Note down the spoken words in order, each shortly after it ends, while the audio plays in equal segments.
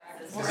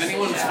Does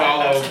anyone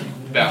follow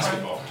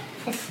basketball?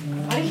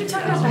 Why do you keep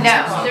talking about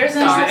basketball? No, there's an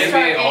The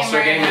NBA All-Star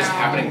All-Star game right is now,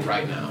 happening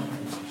right now.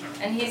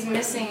 and he's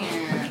missing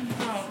it.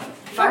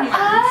 For us,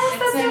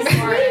 that's so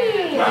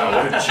sweet.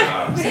 Wow, good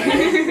job.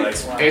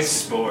 Like It's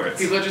sports.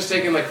 People are just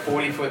taking like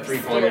 40-foot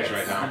three-pointers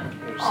right now.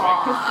 They're just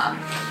like,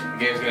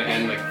 the game's gonna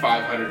end like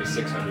 500 to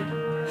 600.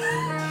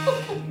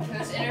 Can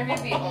this interview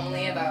be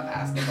only about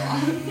basketball?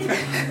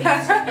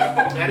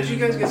 How did you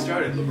guys get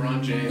started?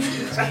 LeBron James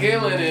is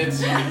killing it.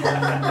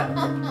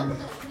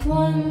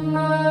 One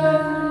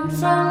word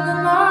from the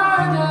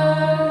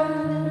martyr,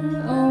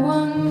 or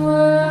one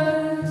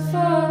word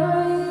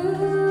for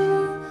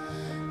you.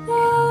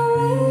 The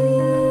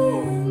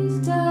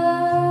wind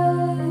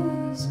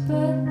dies,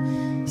 but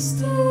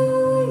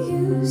still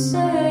you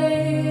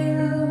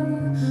sail.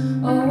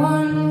 Oh,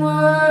 one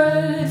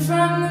word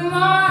from the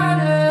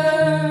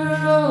martyr,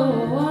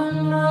 oh,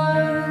 one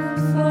word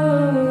for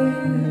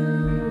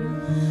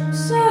you.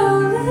 So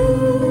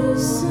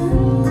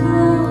listen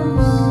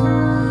close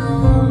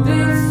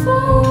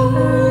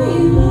before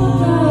you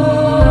go.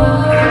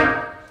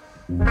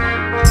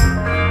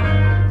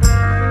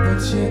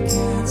 But you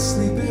can't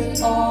sleep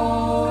at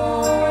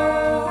all.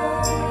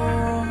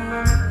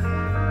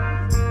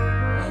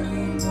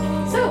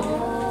 So,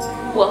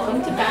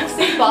 welcome to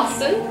Backstage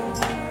Boston.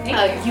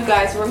 You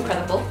guys were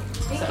incredible.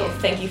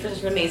 Thank you for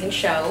such an amazing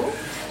show.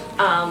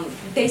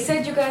 They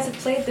said you guys have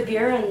played the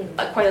beer and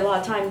quite a lot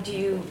of time. Do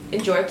you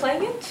enjoy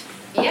playing it?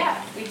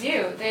 Yeah, we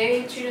do.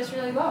 They treat us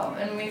really well,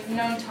 and we've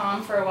known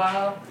Tom for a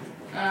while.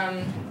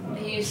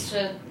 He used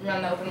to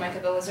run the open mic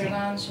at the Lizard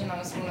Lounge, and that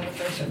was one of the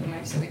first open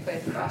mics that we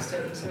played in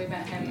Boston. So we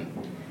met him,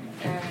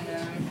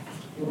 and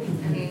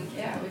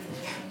yeah, we've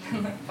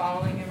been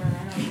following him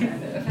around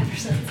kind of ever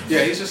since.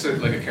 Yeah, he's just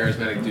like a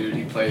charismatic dude.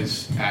 He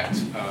plays at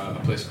a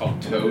place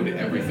called Toad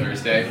every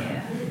Thursday.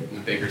 In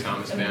the Baker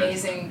Thomas band.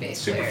 Amazing bass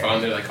Super player.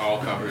 fun. They're like all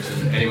covers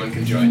and anyone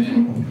can join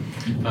in.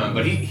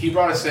 But he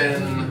brought us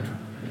in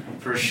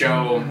for a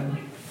show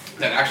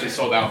that actually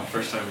sold out the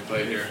first time we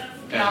played here.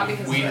 Not And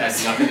because we of had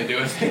us. nothing to do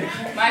with it.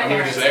 My And we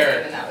were parents just there.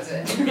 did, and that was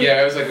it.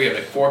 Yeah, it was like we had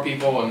like 4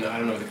 people, and I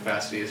don't know what the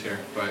capacity is here,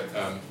 but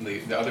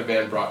the other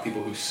band brought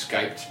people who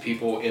Skyped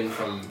people in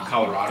from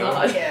Colorado.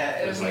 God. Yeah,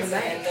 it It was was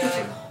like insane. They're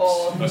like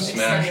whole a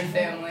smash. extended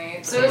family.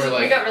 So And it was, we're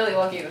like- we got really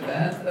lucky with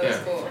that. That was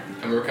Yeah. cool.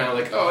 And we were kind of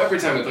like, oh, every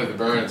time we play the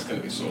Burn, it's going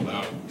to be sold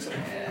out. So,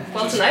 Yeah.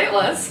 Well, tonight it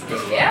was.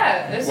 because of that.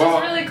 Yeah, this Well,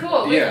 was really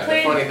cool. We Yeah,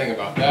 played. the funny thing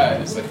about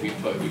that is like we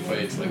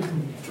played like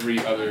 3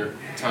 other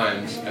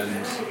times and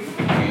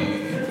we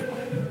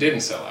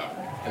didn't sell out,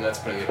 and that's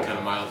putting it kind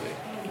of mildly.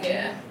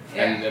 Yeah.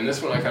 Yeah. And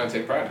this one I kind of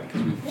take pride in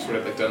because we've sort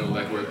of like done the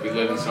legwork. We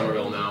live in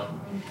Somerville now,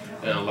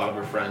 and a lot of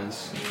our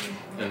friends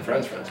and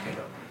friends' friends came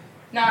out.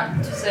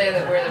 Not to say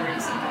that we're the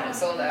reason that it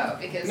sold out,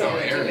 because No, the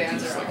other 2 Aaron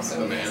bands is are like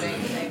also the man.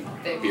 amazing.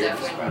 They've Beer is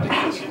definitely brought in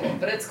ridiculous. people.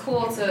 But it's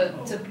cool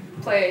to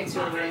play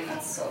to a room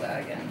that's sold out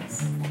again.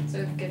 It's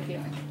a good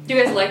feeling. Do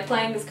you guys like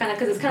playing this kind of,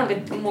 because it's kind of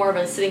like more of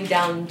a sitting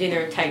down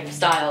dinner type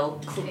style,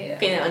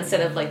 Yeah.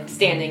 instead of like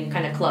standing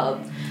kind of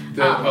club.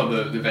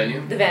 The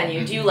venue? The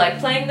venue. Do you like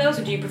playing those,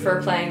 or do you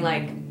prefer playing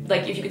like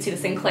if you could see the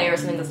Sinclair or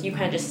something that you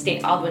kind of just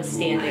stand, all the way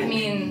standing? I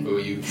mean, Oh,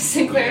 you.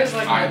 Sinclair's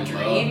like I my love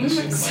dream, the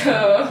Sinclair.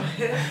 so.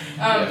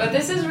 Yeah. But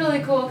this is really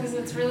cool because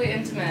it's really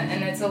intimate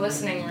and it's a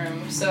listening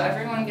room, so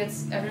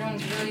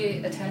everyone's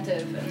really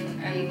attentive,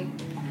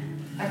 and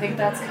I think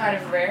that's kind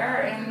of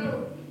rare in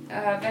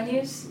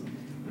venues,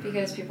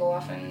 because people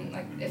often,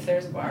 like, if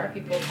there's a bar,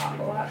 people talk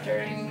a lot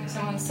during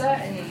someone's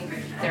set, and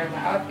they're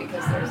loud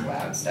because there's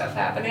loud stuff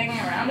happening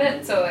around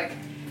it. So like,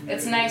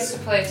 it's nice to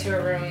play to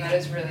a room that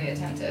is really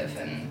attentive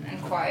and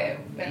quiet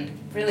and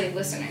really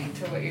listening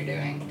to what you're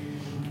doing.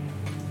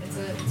 It's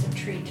a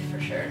treat for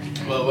sure.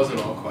 Well, it wasn't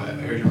all quiet.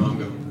 I heard your mom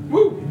go,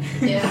 woo!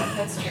 Yeah,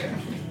 that's true.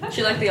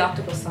 She liked the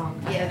octopus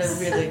song. Yes.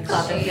 They're really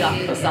clapping the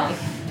octopus song.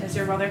 Does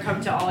your mother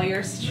come to all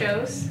your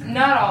shows?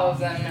 Not all of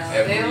them, no.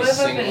 Every They live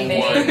up in single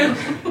Maine.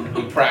 one.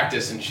 We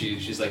practice, and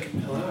she's like,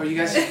 hello, are you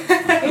guys? No,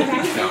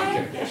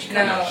 I'm kidding.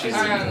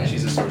 No,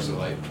 She's a source of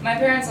light. My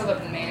parents live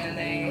up in Maine, and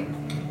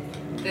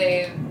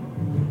they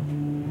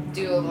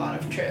do a lot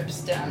of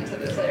trips down to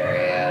this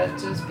area,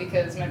 just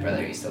because my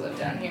brother used to live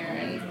down here,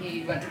 and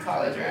he went to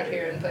college around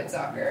here and played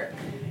soccer.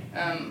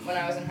 When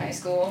I was in high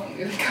school,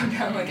 we would go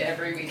down like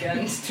every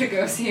weekend to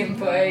go see him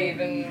play,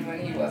 even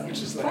when he wasn't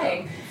Which is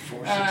playing.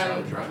 like a 4-6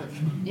 hour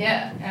drive.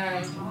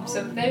 Yeah,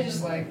 so they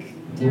just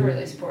they're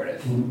really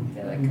supportive.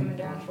 They like coming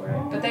down for it,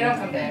 but they don't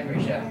come to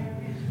every show.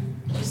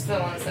 Just the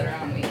ones that are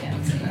on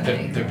weekends. And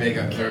then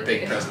They're a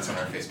big presence on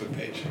our Facebook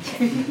page.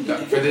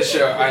 For this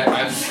show, I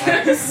had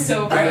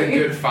So I had a funny.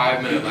 good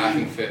 5-minute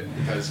laughing fit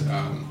because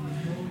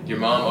your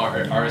mom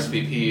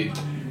RSVP'd,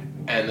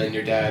 and then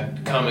your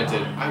dad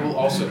commented, I will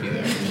also be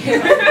there.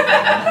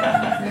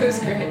 It was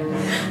great.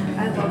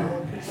 I love it.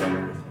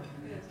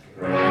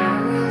 I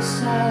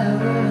wish I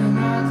were an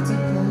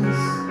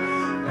octopus,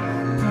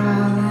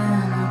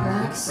 crawling a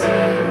black sea. I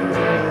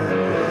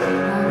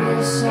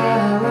wish I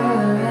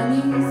were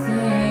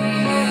anything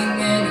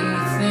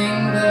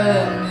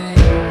but me.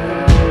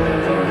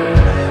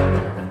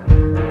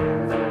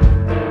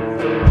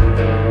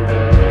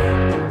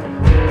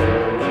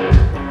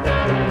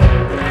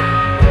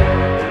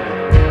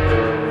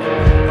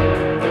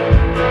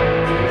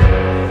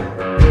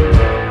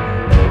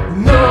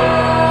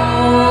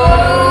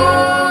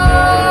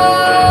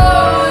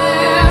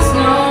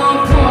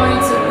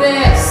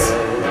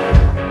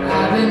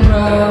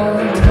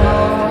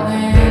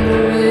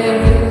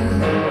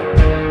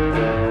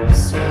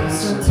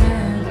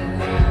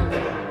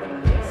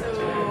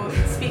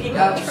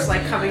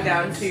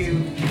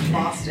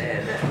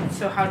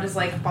 So how does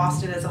like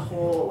Boston as a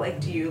whole, like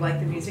do you like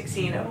the music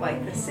scene of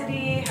like the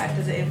city?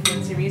 Does it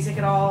influence your music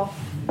at all?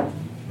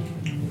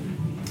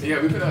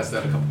 Yeah, we've been asked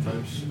that a couple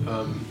times.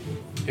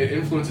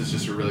 Influence is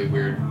just a really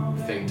weird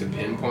thing to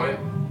pinpoint.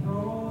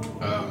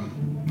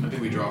 I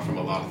think we draw from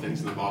a lot of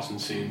things in the Boston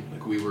scene.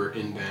 Like we were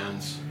in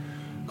bands,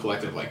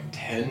 collective like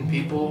 10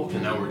 people,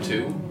 and now we're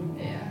 2.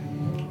 Yeah.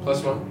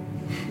 Plus 1.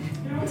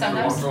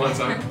 Sometimes. For one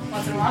time.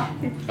 Once in a while.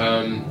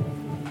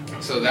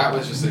 So that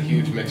was just a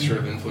huge mixture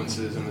of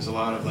influences, and there's a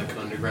lot of like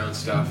underground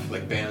stuff,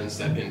 like bands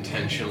that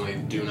intentionally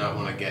do not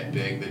want to get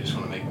big, they just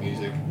want to make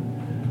music,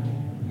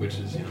 which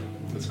is,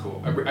 that's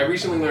cool. I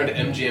recently learned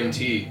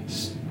MGMT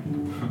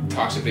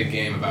talks a big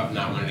game about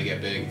not wanting to get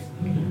big.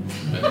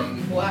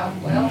 Wow,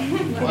 well,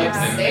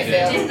 They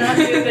did not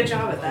do a good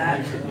job at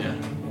that.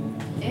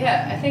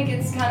 Yeah, I think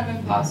it's kind of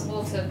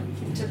impossible to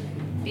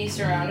be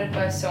surrounded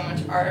by so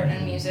much art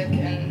and music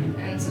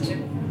and such a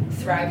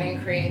thriving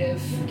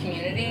creative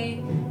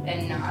community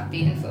and not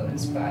be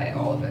influenced by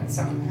all of it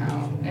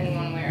somehow in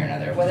one way or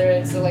another. Whether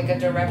it's like a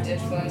direct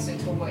influence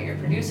into what you're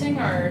producing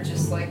or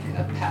just like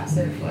a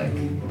passive like,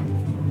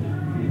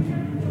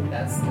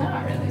 that's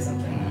not really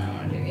something that I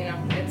want to do.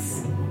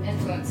 It's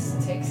influence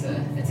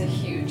it's a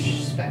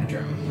huge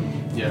spectrum.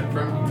 Yeah,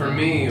 for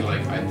me,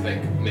 like I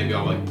think maybe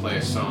I'll like play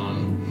a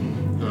song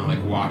and I'll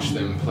like watch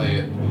the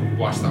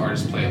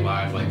artist play it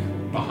live, like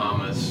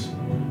Bahamas.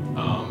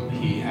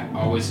 He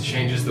always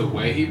changes the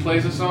way he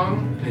plays a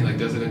song, and he like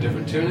does it in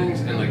different tunings,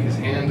 and like his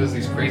hand does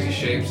these crazy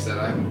shapes that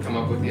I haven't come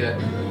up with yet.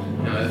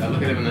 And I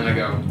look at him and then I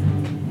go,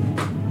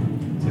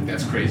 it's like,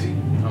 that's crazy.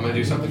 I'm gonna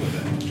do something with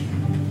that.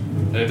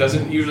 And it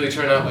doesn't usually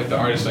turn out like the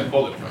artist I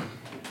pulled it from.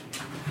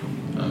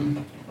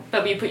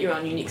 But you put your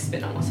own unique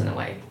spin almost in a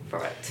way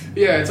for it.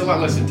 Yeah, it's a lot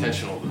less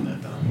intentional than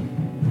that though.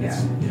 Yeah.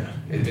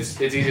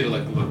 It's easy to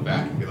like look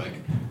back and be like,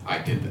 I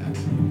did that.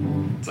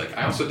 It's like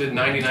I also did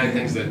 99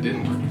 things that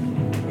didn't work.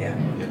 Yeah.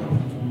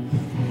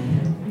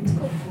 It's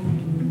cool.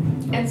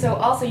 And so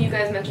also you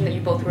guys mentioned that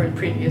you both were in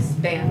previous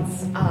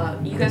bands.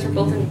 You guys were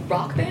both in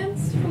rock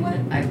bands from what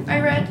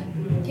I read.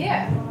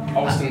 Yeah.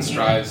 Austin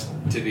strives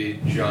to be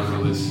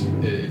genreless.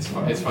 It's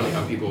funny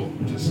how people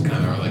just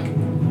kind of are like,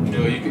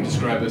 you can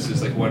describe us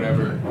as like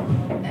whatever,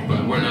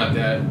 but we're not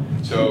that.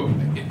 So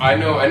I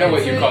know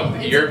what you call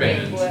your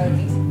band.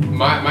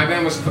 My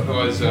band was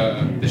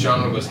the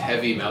genre was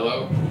heavy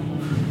mellow.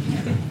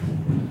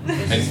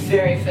 Which is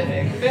very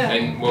fitting.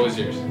 And what was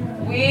yours?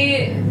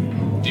 We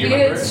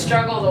had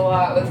struggled a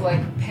lot with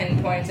like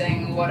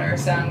pinpointing what our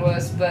sound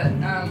was, but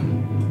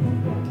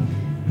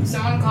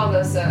someone called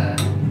us I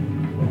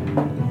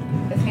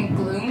think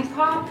gloom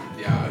pop.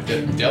 Yeah,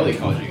 Deli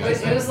called you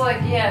guys. It was like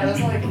kind of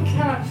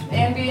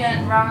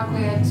ambient rock.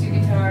 We had 2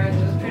 guitars.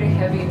 It was pretty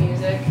heavy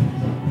music.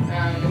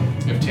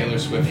 If Taylor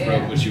Swift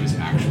wrote what she was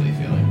actually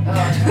feeling. Oh,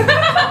 I can't say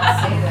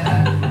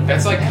that.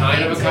 That's like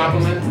kind of a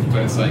compliment,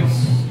 but it's like.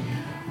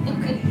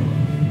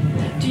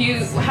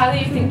 How do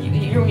you think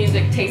your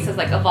music taste has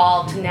like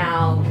evolved to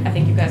now? I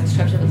think you guys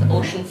described it as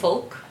ocean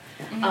folk.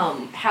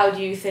 Mm-hmm. How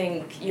do you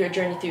think your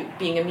journey through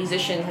being a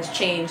musician has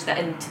changed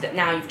that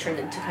now you've turned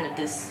into kind of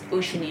this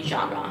oceany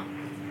genre?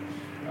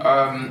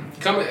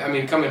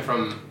 Coming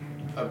from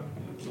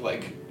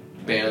like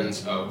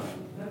bands of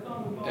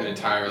an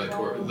entire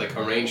like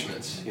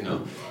arrangements,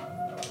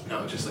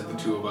 not just like the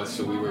 2 of us,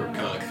 so we were kind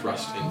of like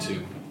thrust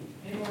into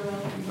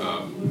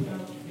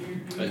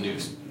a new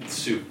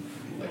suit,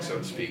 like so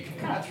to speak.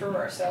 Kind of threw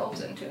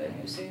ourselves into a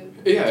new suit.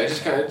 Yeah, it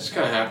just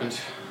kind of happened,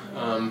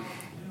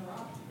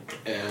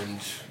 and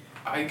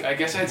I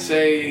guess I'd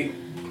say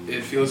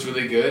it feels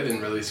really good and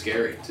really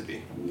scary to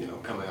be,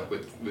 coming up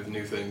with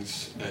new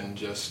things and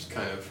just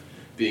kind of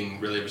being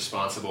really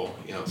responsible.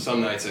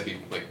 Some nights I'd be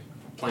like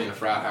playing a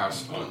frat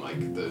house on like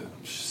the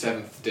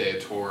 7th day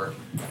of tour,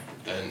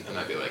 and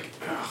I'd be like,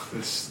 oh,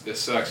 this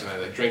sucks, and I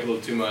like drink a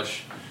little too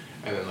much,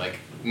 and then like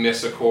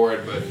miss a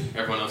chord, but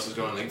everyone else is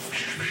going like,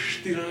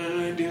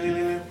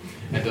 and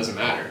it doesn't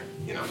matter,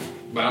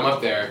 But I'm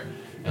up there,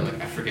 and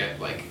like I forget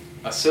like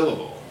a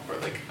syllable, or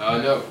like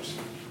a note,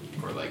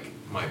 or like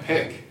my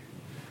pick,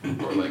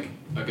 or like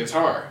a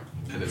guitar,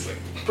 and it's like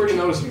pretty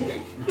noticeable.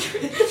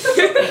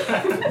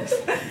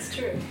 It's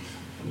true.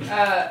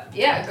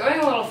 Going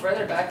a little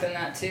further back than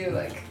that too,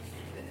 like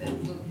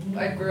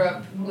I grew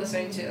up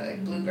listening to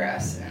like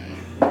bluegrass and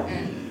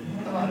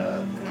a lot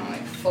of kind of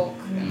like folk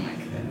and like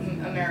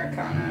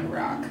Americana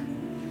rock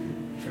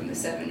from the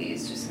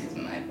 70s, just because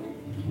my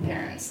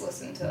parents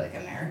listened to like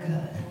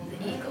America and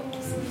the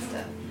Eagles and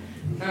stuff.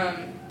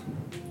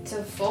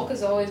 So folk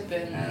has always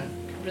been a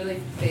really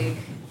big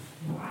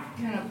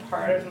kind of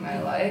part of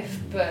my life,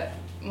 but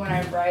when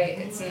I write,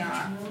 it's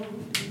not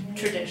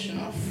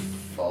traditional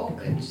folk.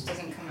 It just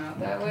doesn't come out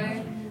that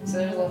way. So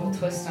there's a little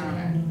twist on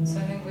it. So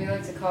I think we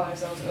like to call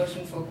ourselves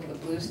ocean folk with a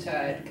blues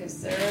tide,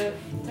 because there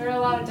are a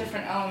lot of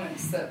different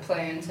elements that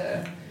play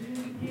into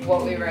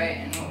what we write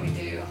and what we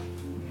do.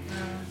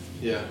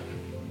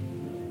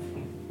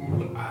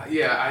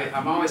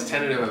 I'm always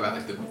tentative about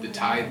like the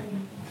tide,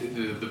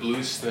 the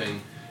blues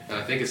thing, And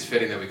I think it's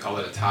fitting that we call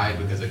it a tide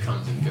because it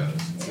comes and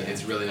goes.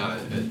 It's really not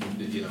a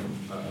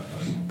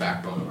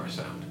backbone of our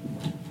sound.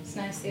 It's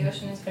nice. The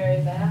ocean is very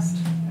vast,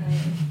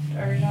 and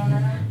our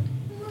genre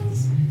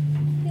is,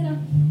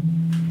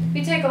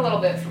 we take a little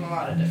bit from a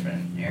lot of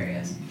different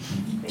areas.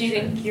 Do you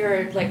think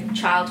your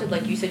childhood,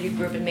 like you said, you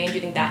grew up in Maine? Do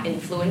you think that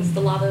influenced a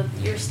lot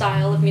of your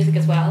style of music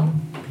as well?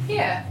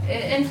 Yeah,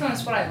 it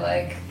influenced what I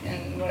like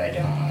and what I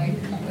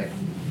don't like.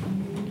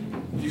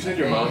 You said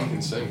your mom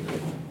can sing,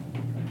 right?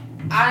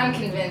 I'm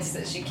convinced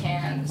that she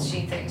can, but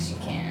she thinks she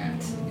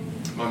can't.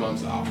 My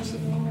mom's the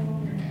opposite.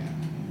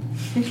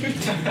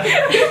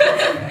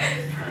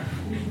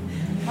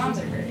 Moms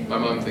are great. My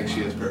mom thinks she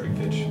has perfect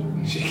pitch.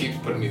 And she keeps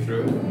putting me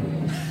through it.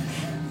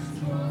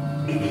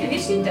 Maybe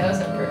she does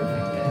have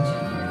perfect pitch,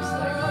 and you're just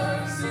like,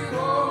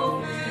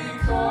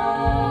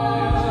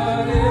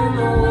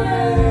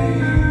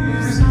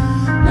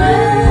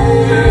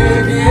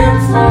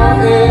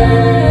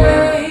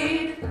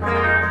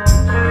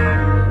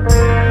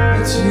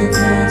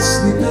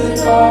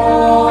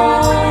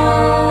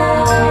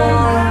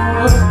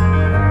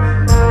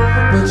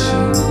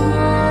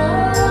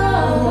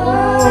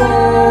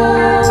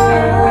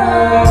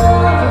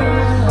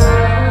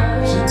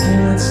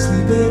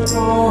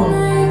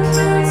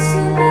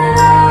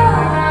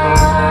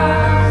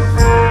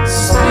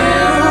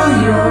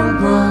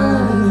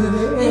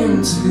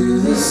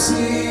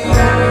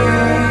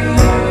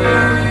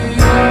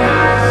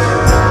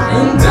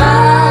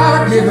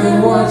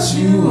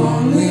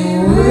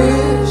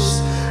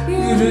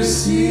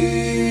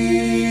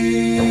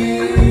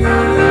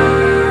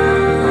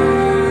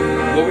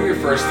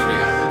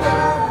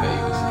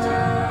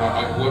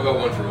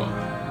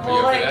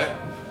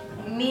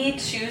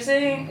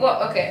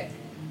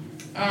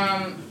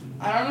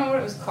 I don't know what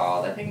it was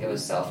called. I think it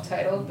was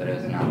self-titled, but it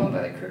was an album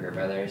by the Kruger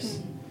Brothers.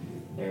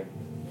 They're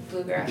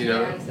bluegrass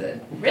bands that...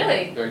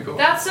 Really? Very cool.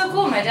 That's so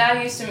cool. My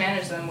dad used to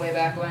manage them way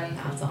back when.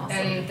 That's awesome.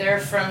 And they're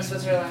from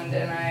Switzerland,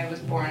 and I was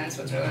born in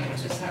Switzerland,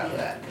 which is how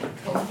that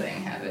whole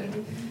thing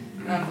happened.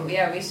 But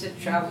yeah, we used to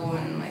travel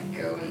and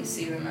go and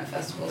see them at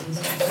festivals and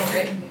stuff. It was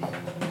great.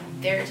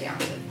 They're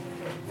talented.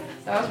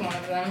 That was one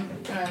of them.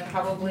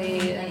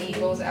 Probably an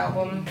Eagles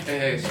album.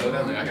 Hey, slow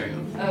down there. I gotta go.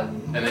 Oh.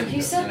 And then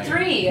you said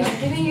 3. I'm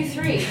giving you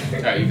 3.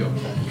 Alright, you go.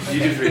 You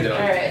do 3 then.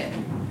 Alright.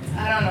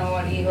 I don't know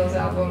what Eagles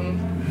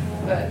album,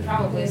 but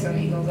probably some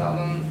Eagles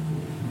album.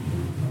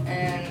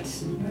 And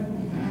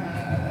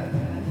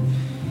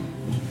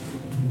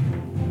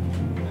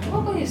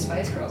probably a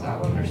Spice Girls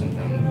album or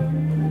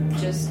something.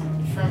 Just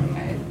from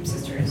my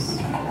sister's.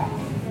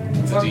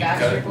 Or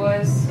Backstreet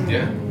Boys.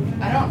 Yeah.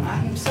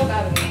 I'm so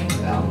bad with names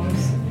of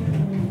albums.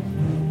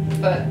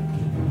 But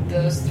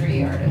those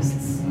 3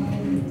 artists,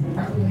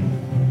 probably.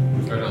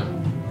 Right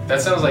on. That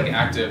sounds like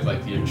active,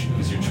 it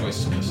was your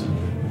choice to listen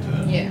to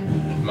them. Yeah.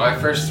 My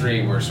first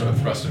 3 were sort of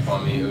thrust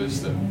upon me. It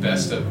was the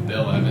best of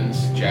Bill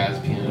Evans, jazz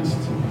pianist.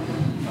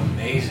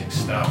 Amazing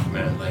stuff,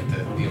 man.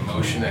 The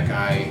emotion that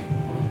guy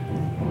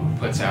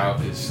puts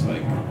out is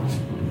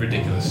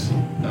ridiculous.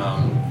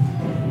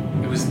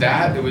 It was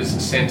that. It was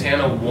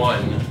Santana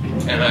 1,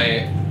 and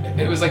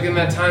it was in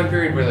that time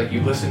period where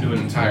you listen to an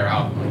entire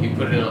album, you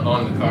put it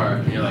on the car,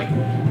 and you're like,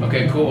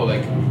 okay, cool.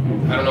 I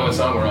don't know what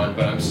song we're on,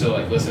 but I'm still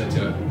listening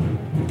to it.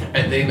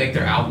 And they make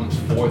their albums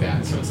for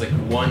that, so it's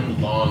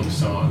one long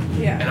song.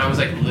 Yeah. And I was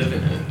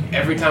living it.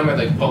 Every time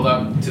I pulled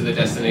up to the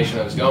destination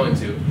I was going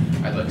to,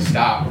 I'd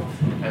stop,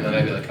 and then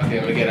I'd be okay,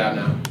 I'm gonna get out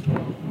now.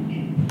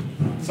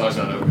 The song's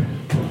not over.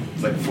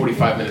 It's a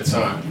 45-minute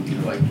song.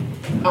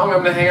 I'm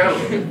gonna hang out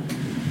with it.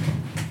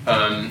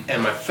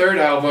 And my third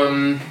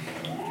album.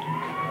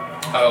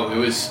 Oh, it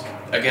was,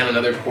 again,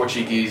 another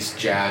Portuguese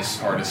jazz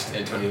artist,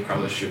 Antonio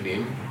Carlos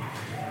Jobim.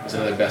 It was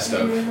another best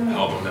of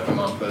album that my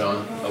mom put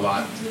on a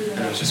lot. And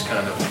it was just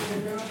kind of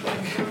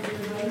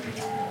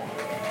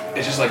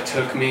it just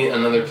took me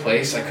another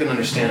place. I couldn't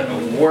understand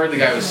a word the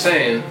guy was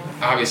saying,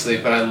 obviously,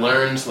 but I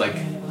learned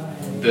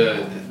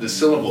the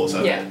syllables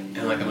of it. And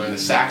I learned the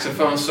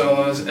saxophone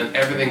solos, and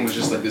everything was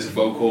just this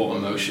vocal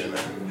emotion.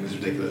 It was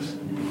ridiculous.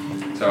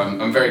 So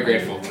I'm very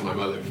grateful to my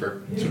mother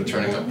for sort of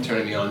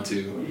turning me on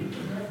to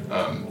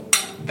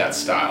that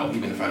style,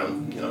 even if I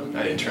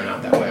didn't turn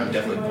out that way. I'm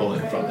definitely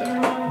pulling from that.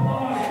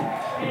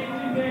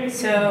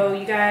 So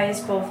you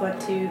guys both went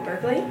to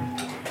Berkeley,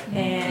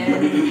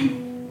 and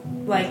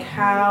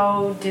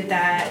how did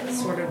that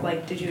sort of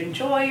did you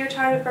enjoy your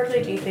time at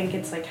Berkeley? Do you think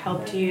it's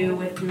helped you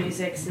with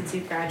music since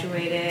you've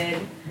graduated?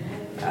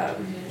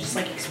 Just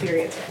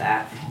experience with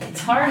that.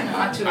 It's hard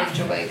not to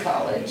enjoy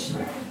college.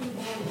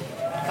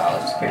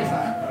 College is pretty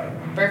fun.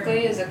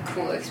 Berkeley is a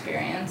cool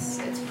experience.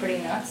 It's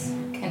pretty nuts.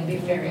 Can be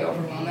very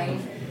overwhelming,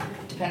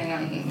 depending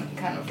on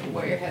kind of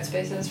where your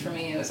headspace is. For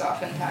me, it was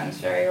oftentimes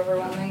very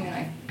overwhelming, and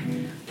I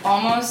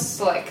almost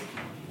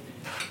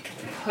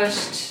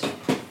pushed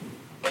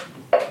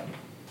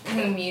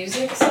the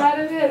music side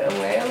of it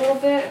away a little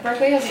bit.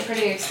 Berkeley has a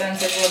pretty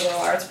extensive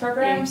liberal arts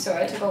program, so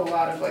I took a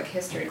lot of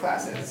history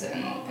classes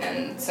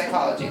and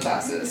psychology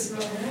classes,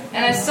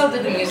 and I still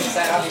did the music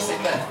side, obviously,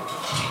 but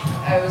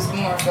I was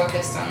more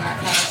focused on that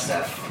kind of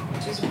stuff.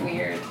 which is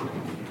weird.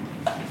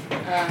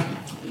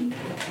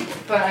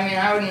 But I mean,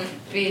 I wouldn't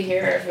be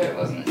here if it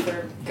wasn't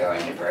for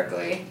going to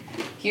Berkeley.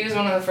 He was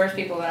one of the first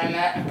people that I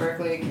met at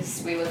Berkeley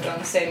because we lived on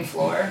the same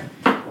floor.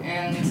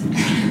 And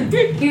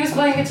he was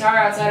playing guitar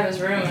outside of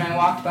his room, and I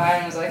walked by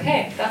and was like,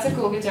 hey, that's a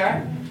cool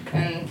guitar.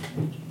 And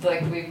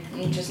like we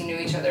just knew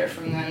each other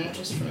from then,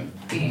 just from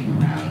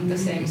being around the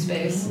same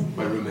space.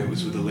 My roommate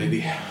was with a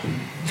lady.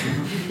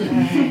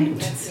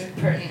 That's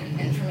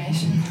pertinent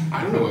information.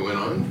 I don't know what went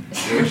on.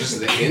 They were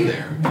just in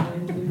there.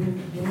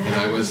 And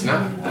I was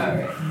not.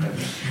 Alright.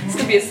 This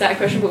could be a sad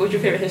question, but what was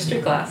your favorite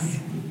history class?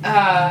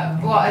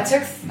 Well, I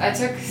took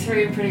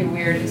 3 pretty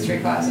weird history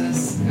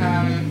classes.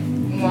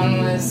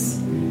 One was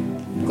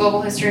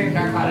global history of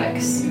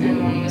narcotics,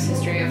 and one was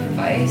history of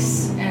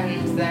vice,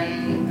 and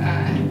then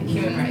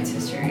human rights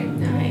history.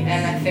 Nice.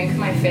 And I think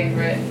my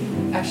favorite,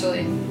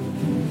 actually,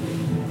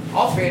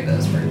 all 3 of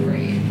those were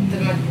great.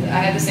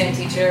 I had the same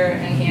teacher,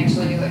 and he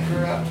actually like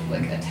grew up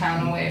like a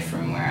town away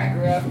from where I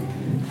grew up.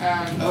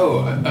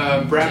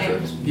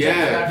 Bradford. James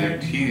Yeah,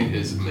 Bradford. dude, he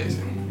is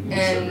amazing.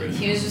 And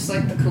he was just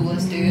like the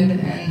coolest dude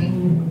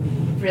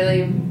and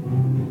really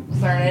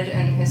learned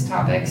in his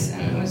topics,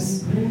 and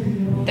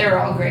they were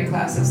all great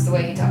classes the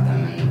way he taught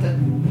them, and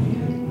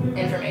the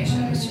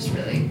information was just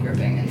really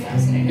gripping and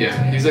fascinating.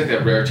 Yeah, he's like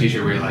that rare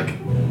teacher where you're like,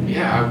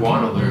 yeah, I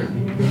want to learn.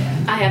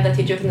 I have that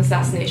teacher with an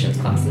assassinations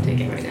class I'm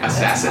taking right now.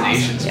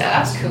 Assassinations. Awesome. Yeah,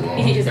 that's cool.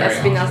 He teaches Very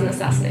espionage and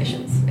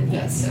assassinations. And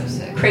That's so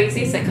sick.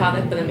 crazy,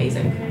 psychotic, but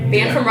amazing. Banned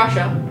Yeah. from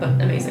Russia, but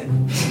amazing.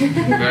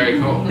 Very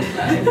cool.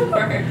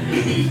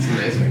 It's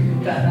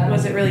amazing.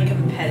 Was it really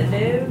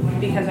competitive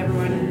because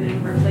everyone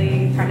in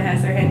Berkeley kind of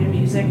has their hand in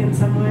music in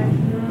some way?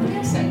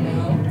 Yes and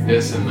no.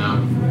 Yes and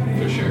no,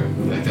 for sure.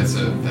 Like that's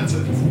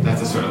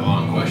a sort of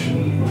long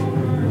question.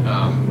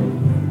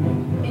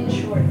 In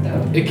short,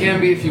 though. It can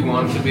be if you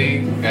want it to be,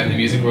 and the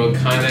music world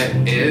kind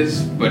of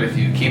is. But if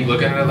you keep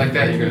looking at it like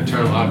that, you're going to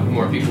turn a lot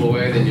more people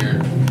away than you're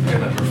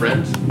going to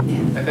befriend.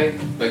 I think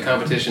like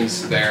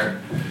competition's there.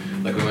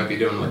 Like we might be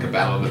doing like a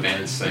battle of the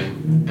bands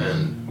thing,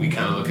 and we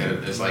kind of look at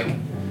it as like,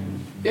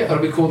 yeah, it'll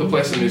be cool to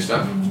play some new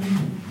stuff.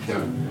 You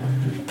know,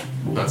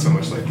 not so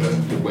much like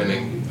the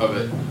winning of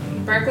it.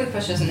 Berkeley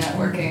pushes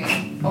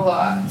networking a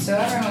lot, so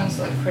everyone's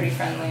like pretty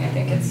friendly. I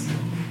think it's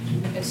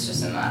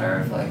just a matter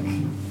of like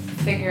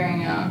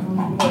figuring out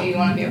what you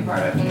want to be a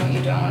part of and what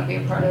you don't want to be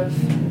a part of.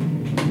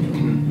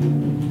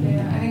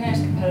 Yeah, I think there's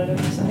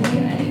competitiveness I think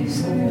in any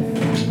school.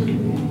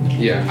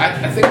 Yeah,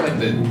 I think like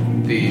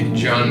the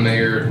John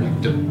Mayer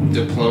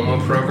diploma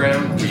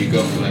program where you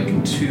go for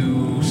like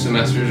 2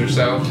 semesters or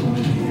so.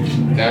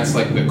 That's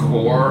like the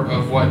core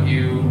of what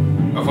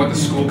the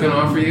school can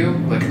offer you.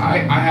 Like I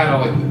had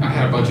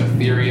a bunch of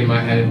theory in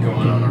my head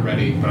going on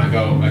already, but I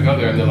go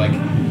there and they're like,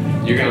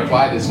 you're gonna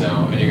apply this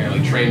now and you're gonna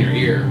like train your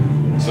ear.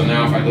 So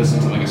now if I listen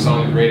to like a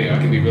song on the radio, I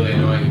can be really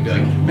annoying and be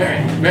like,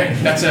 Mary,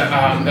 that's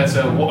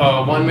a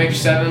 1 major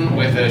 7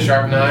 with a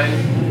sharp 9,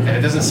 and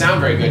it doesn't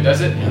sound very good,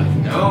 does it? And you're like,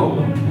 no,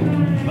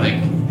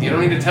 like you don't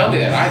need to tell me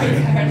that either.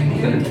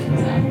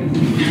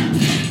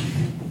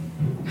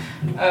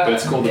 But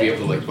it's cool to be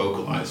able to like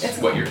vocalize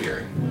what you're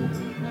hearing.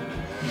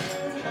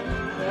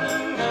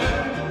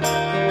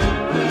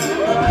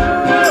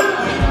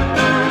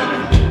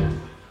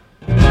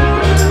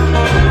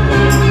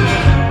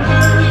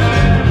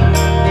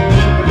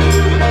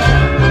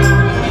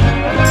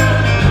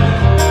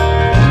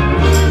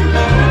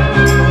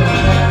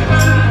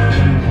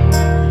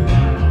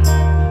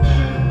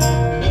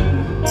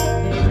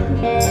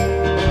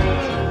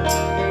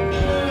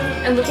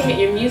 And looking at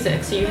your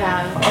music, so you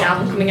have an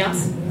album coming out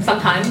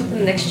sometime in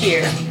the next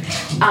year.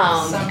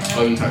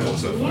 Untitled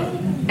so far.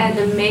 An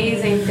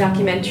amazing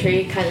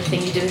documentary kind of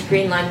thing you did with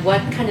Greenline.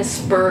 What kind of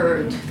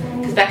spurred?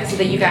 Because Becca said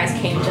that you guys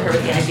came to her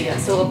with the idea.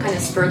 So what kind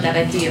of spurred that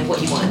idea of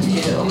what you wanted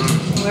to do?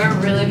 We're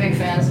really big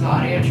fans of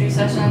audio tree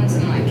sessions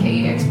and like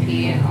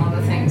KEXP and all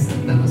the things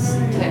that those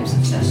types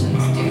of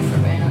sessions do for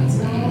bands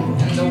and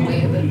the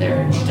way that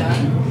they're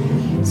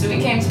done. So we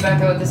came to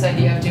Becca with this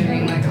idea of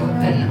doing like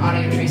an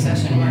audio tree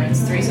session where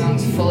it's 3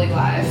 songs fully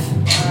live,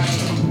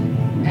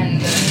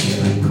 and then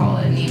we would call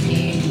it an EP.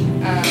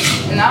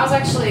 And that was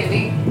actually,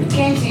 we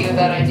came to you with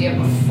that idea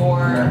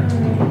before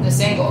the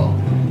single,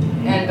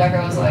 and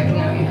Becca was like,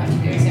 no, you have to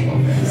do a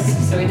single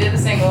first. So we did the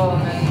single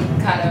and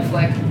then kind of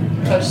like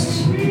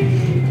pushed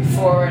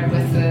forward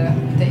with the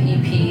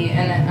EP.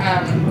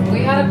 And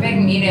we had a big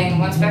meeting,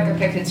 once Becca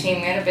picked a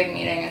team, we had a big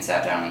meeting and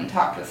sat down and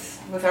talked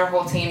with our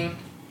whole team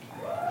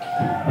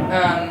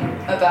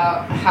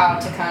about how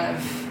to kind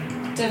of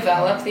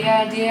develop the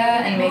idea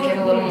and make it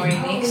a little more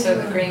unique so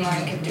that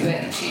Greenline could do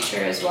it in the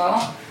future as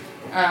well.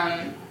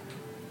 And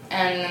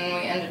then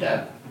we ended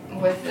up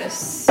with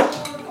this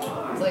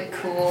like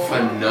cool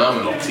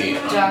Phenomenal team.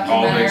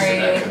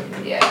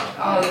 documentary.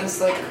 All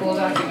this like cool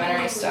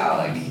documentary style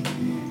like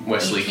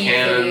Wesley EP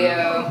Cannon,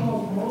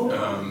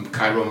 video.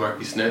 Cairo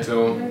Marquis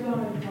Neto,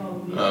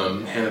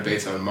 Hannah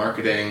Bates on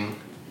marketing,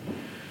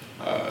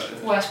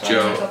 West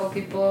Joe, a couple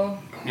people.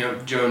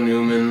 Joe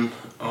Newman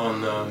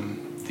on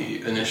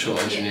the initial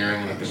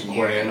engineering and like the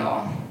Engineering recording. and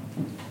all.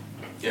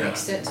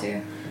 mixed it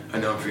too. I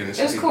know I'm forgetting It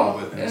some was people,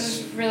 cool. but It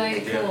was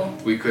really cool.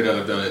 we could not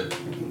have done it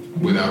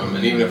without him.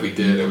 And even if we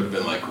did, it would have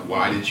been like,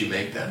 why did you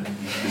make that?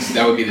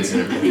 That would be this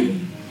interview.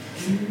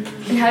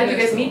 And how did you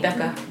guys meet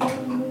Becca?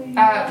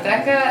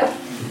 Becca,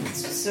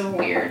 it's just a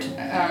weird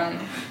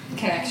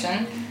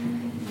connection.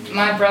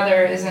 My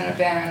brother is in a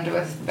band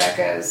with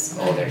Becca's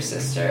older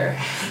sister.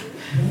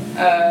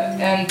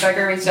 And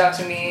Becca reached out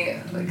to me,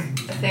 like,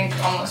 I think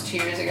almost 2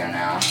 years ago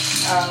now,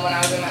 when I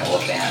was in my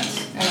old band,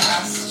 and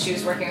asked, she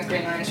was working with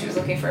Green Line, she was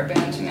looking for a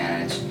band to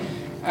manage.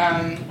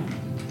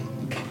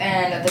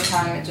 And at the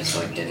time it just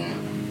like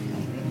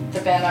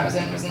the band I was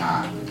in was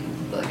not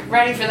like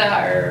ready for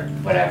that or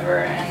whatever,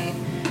 and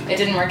it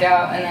didn't work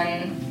out. And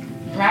then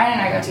Ryan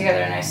and I got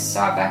together and I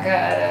saw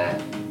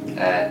Becca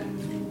at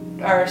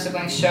our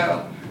siblings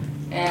show.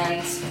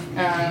 And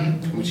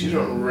Which you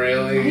don't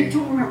really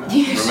remember that?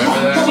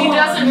 She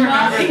doesn't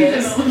remember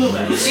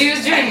this. She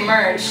was doing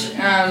merch,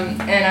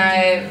 and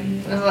I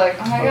was like,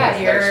 "Oh my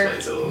god, you're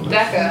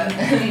Becca."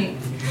 And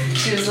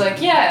she was like,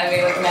 "Yeah," and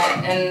we like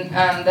met.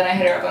 And then I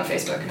hit her up on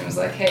Facebook and was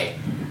like, "Hey,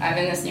 I'm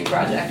in this new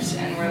project,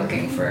 and we're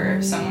looking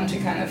for someone to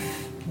kind of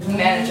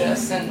manage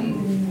us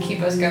and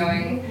keep us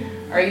going.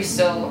 Are you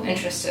still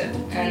interested?"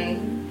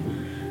 And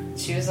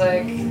she was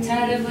like,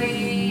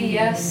 tentatively,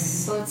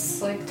 yes,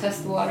 let's like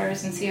test the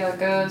waters and see how it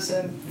goes.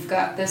 I've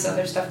got this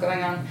other stuff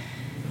going on.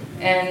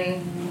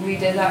 And we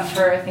did that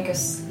for, I think,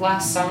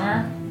 last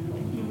summer.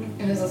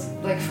 It was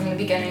like from the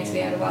beginning to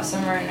the end of last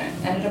summer, and it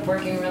ended up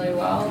working really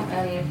well.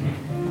 And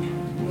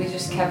we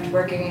just kept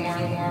working more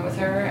and more with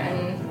her.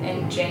 And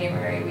in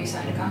January, we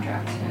signed a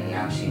contract. And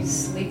now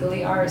she's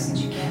legally ours and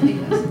she can't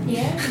leave us.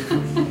 Yeah.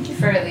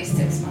 For at least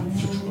 6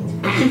 months.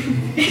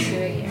 To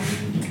a year.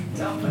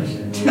 Don't push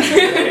it.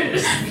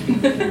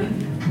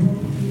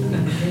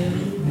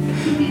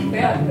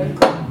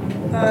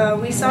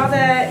 We saw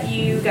that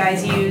you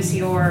guys use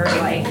your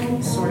like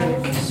sort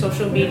of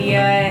social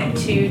media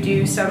to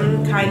do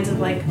some kinds of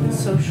like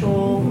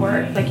social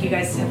work, like you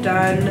guys have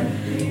done.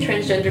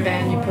 Transgender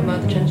band, you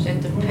promote the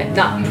transgender band.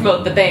 Not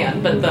promote the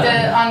band, but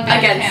on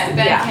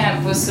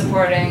Bandcamp was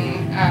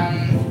supporting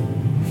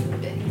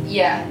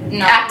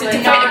not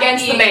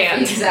against the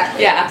band.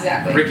 Exactly. Yeah,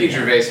 exactly. Ricky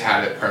Gervais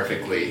had it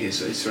perfectly. He's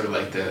sort of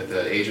like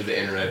the age of the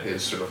internet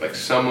is sort of like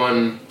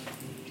someone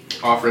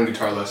offering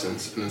guitar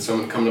lessons, and then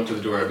someone coming up to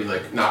the door and be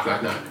like, knock,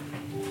 knock, knock.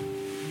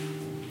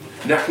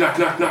 Knock, knock,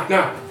 knock, knock,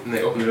 knock. And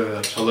they open the door, they're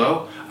like,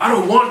 hello? I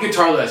don't want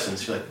guitar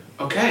lessons. You're like,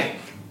 okay.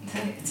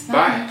 It's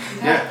Bye.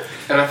 Yeah.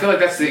 And I feel like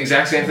that's the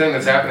exact same thing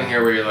that's happening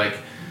here, where you're like,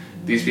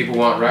 these people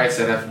want rights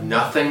that have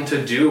nothing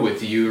to do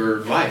with your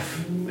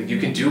life. Like, you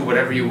can do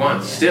whatever you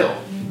want still.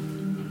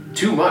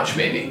 Too much,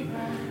 maybe.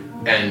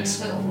 And,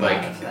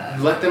 like,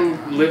 let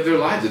them live their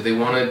lives. If they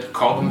want to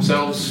call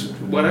themselves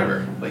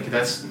whatever. Like,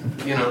 that's,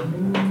 you know,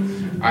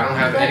 I don't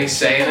have any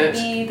say in it.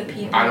 Be the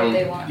people I don't,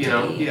 they want you to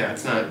know, be. yeah,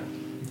 it's not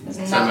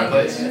It's not my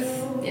place.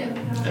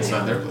 It's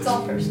not their place. It's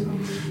all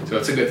personal. So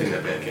it's a good thing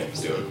that Bandcamp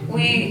is doing.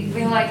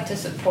 We like to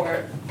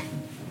support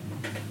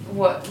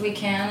what we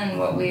can and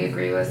what we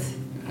agree with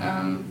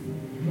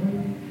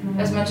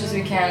as much as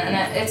we can,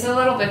 and it's a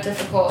little bit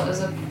difficult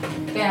as a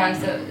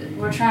band that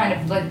we're trying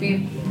to like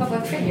be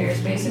public figures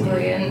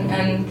basically, and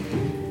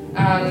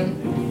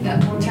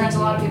that turns a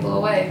lot of people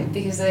away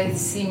because they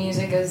see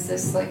music as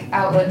this like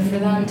outlet for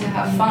them to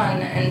have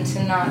fun and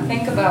to not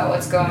think about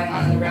what's going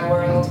on in the real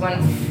world,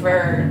 when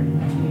for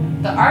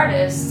the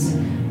artists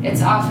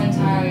it's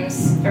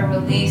oftentimes a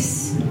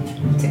release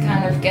to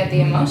kind of get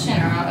the emotion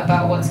out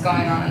about what's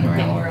going on in the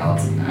real world.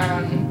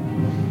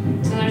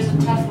 So there's a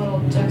tough little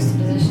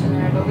juxtaposition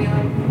there, but we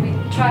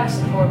try to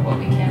support what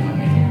we can when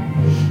we can.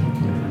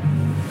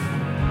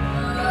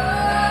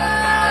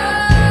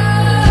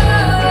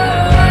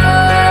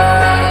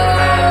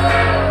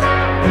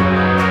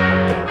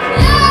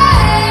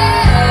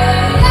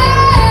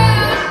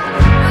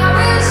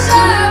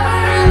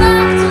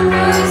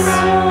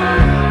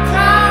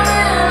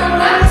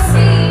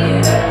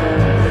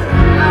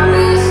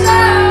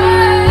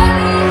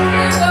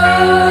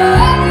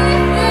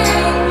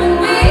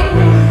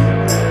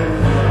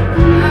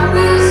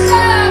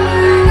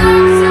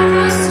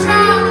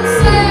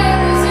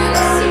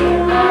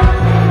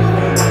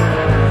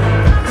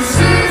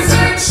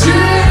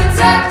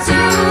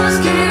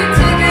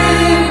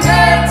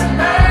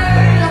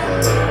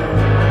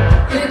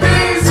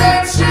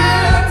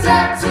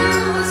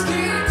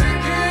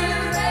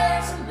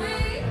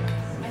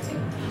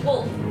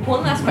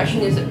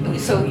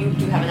 So you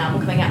do have an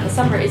album coming out in the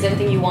summer. Is there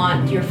anything you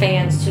want your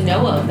fans to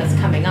know of that's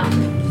coming up?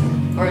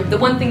 Or the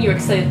one thing you're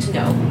excited to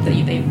know, that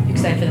you're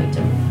excited for them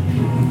to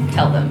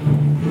tell them?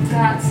 We've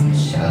got some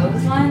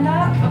shows lined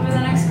up over the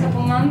next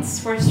couple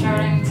months. We're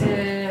starting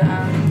to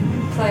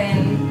play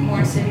in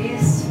more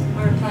cities.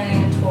 We're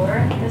planning a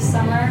tour this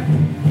summer.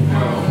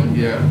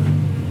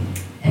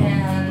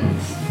 And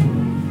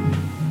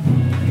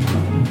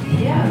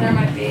yeah, there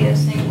might be a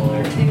single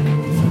or two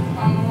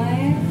on the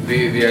way.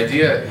 The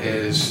idea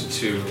is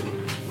to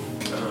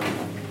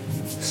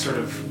sort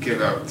of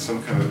give out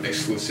some kind of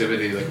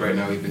exclusivity. Like right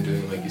now we've been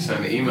doing, like, you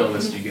sign the email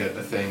list, you get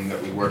a thing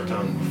that we worked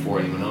on before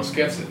anyone else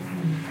gets it.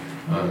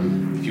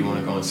 If you want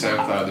to go on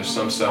SoundCloud, there's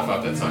some stuff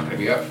up that's not going to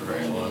be up for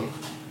very long.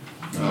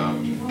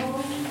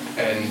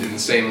 And in the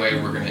same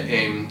way, we're going to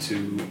aim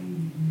to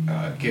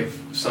give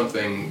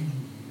something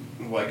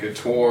like a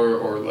tour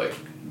or like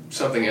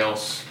something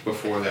else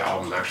before the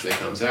album actually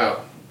comes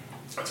out.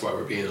 That's why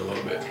we're being a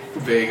little bit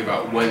vague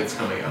about when it's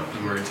coming out,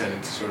 and we're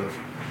intending to sort of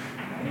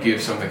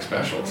give something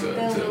special to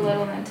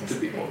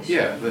people.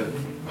 Yeah,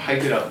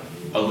 hype it up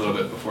a little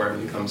bit before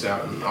everything comes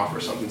out and offer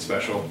something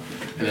special,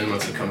 and then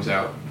once it comes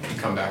out,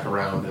 come back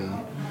around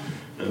and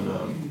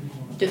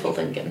do the whole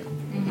thing again.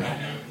 Right.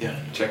 Yeah,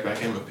 check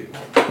back in with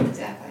people.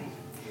 Exactly.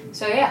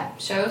 So yeah,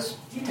 shows,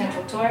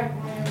 potential tour,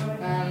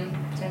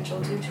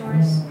 potential 2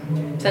 tours,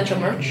 potential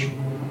merch.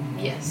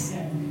 Yes.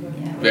 Yeah.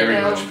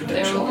 Very much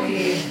potential.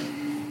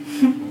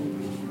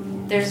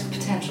 There's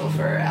potential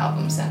for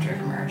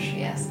album-centered merch.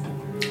 Yes.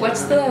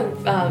 What's the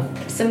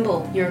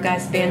symbol? Your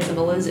guys' band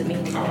symbol? What does it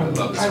mean? Oh, I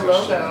love this Our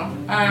logo.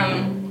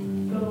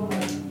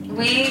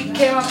 We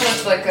came up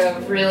with like a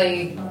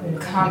really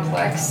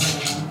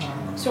complex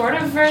sort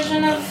of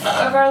version of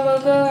our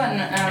logo,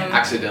 and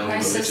accidentally my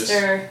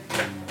sister,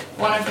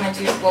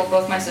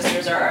 both my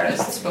sisters are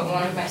artists, but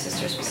one of my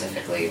sisters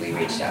specifically we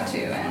reached out to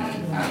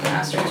and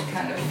asked her to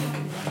kind of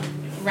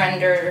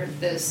render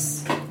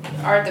this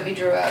art that we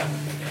drew up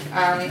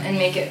and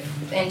make it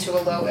into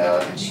a logo,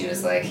 and she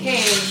was like,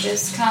 hey,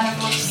 this kind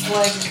of looks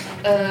like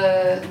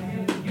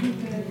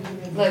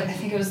I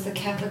think it was the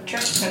Catholic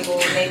Church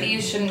symbol, maybe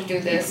you shouldn't do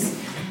this.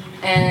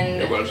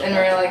 And we're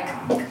like,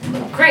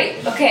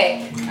 great,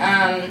 okay.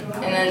 And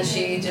then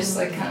she just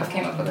like kind of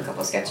came up with a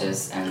couple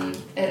sketches, and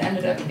it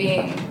ended up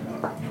being.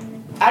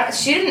 I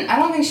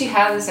don't think she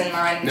had this in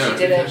mind when she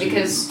did it,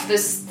 because the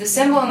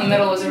symbol in the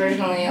middle was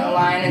originally a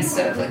line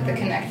instead of like the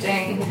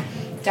connecting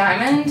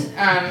diamond,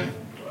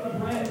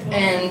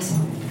 and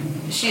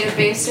she had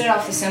based it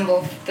off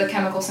the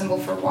chemical symbol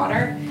for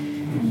water.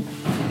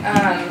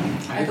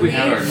 I think we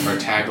had our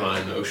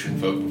tagline, the Ocean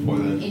Folk, before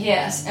then.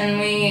 Yes, and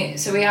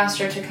we asked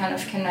her to kind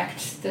of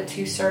connect the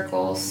 2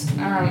 circles,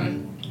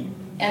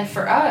 and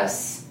for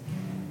us,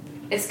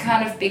 it's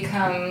kind of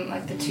become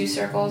like the 2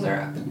 circles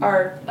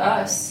are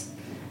us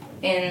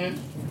in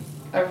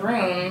a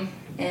room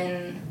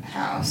in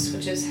house,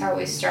 which is how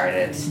we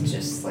started,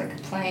 just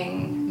like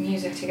playing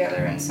music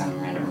together in some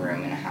random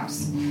room in a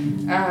house.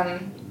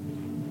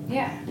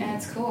 Yeah, and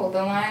it's cool.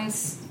 The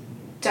lines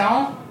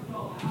don't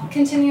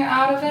continue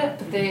out of it,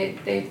 but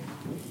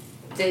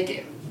they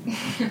do.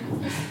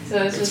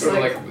 So it's just sort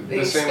of like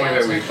the same way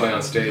that we play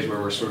on stage, where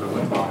we're sort of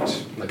like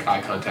locked, like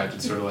eye contact.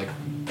 It's sort of like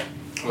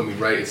when we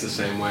write, it's the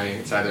same way.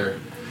 It's either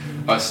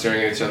us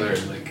staring at each other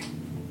and like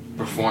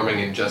performing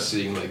and just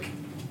seeing like,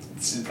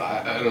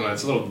 I don't know,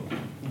 it's a little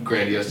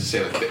grandiose to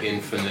say like the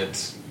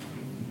infinite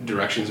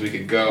directions we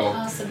could go.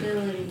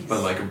 Possibilities.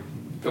 But like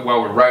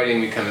while we're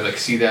writing, we kind of like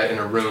see that in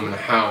a room in a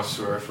house,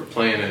 or if we're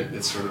playing it,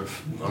 it's sort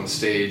of on the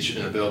stage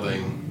in a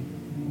building,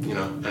 you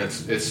know. And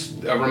it's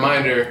a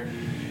reminder,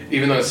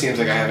 even though it seems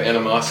like I have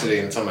animosity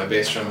and it's on my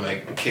bass drum and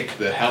I kick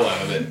the hell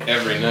out of it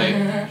every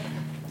night.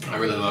 I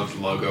really love the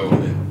logo.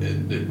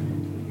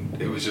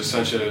 It was just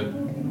such a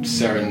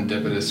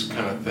serendipitous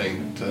kind of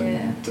thing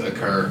to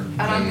occur.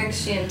 I don't think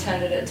she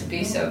intended it to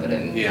be so, but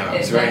it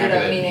was very happy ended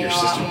up that meaning your a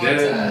lot sister more did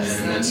to it, us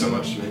and it meant so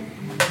much to me.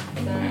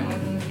 than it was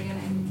in the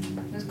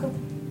beginning. It was cool.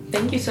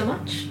 Thank you so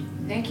much.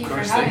 Thank you Of for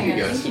course, having thank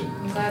you us. guys. Thank you.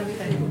 I'm glad we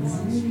could do this.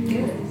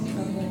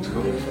 It's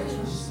cool.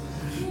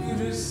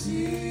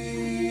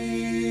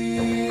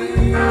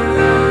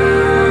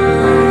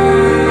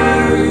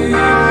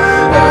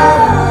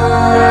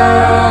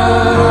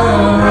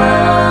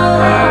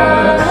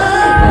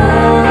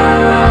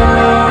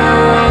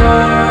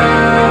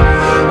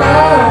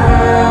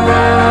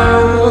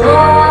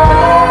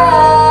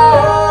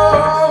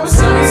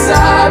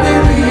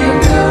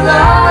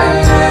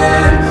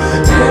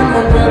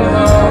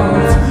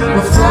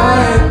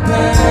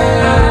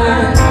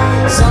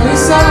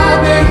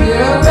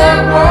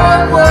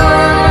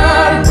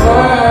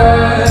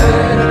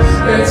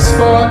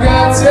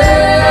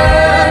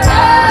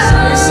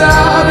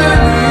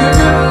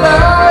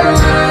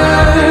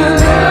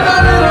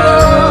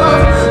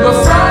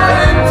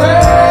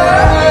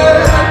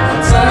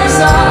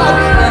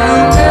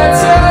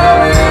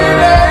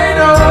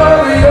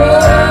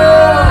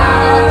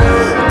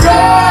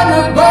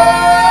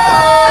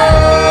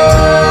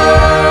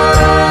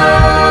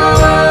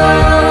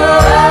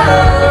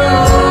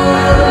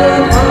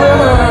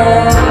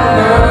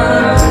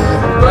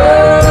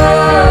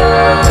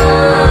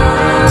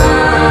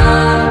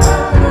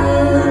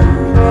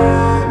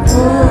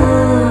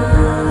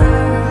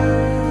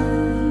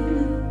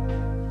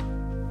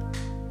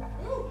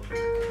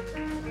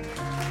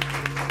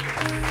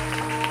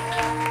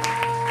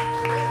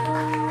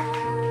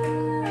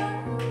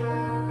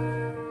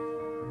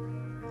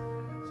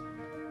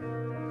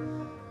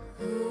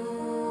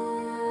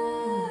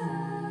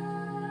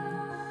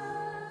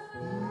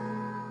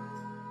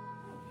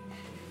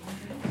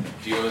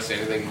 Do you want to say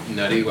anything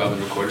nutty while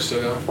the recorder's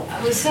still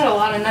going? We said a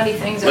lot of nutty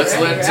things Let's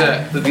already,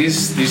 let right?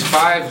 these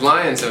 5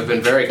 lions have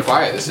been very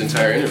quiet this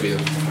entire interview.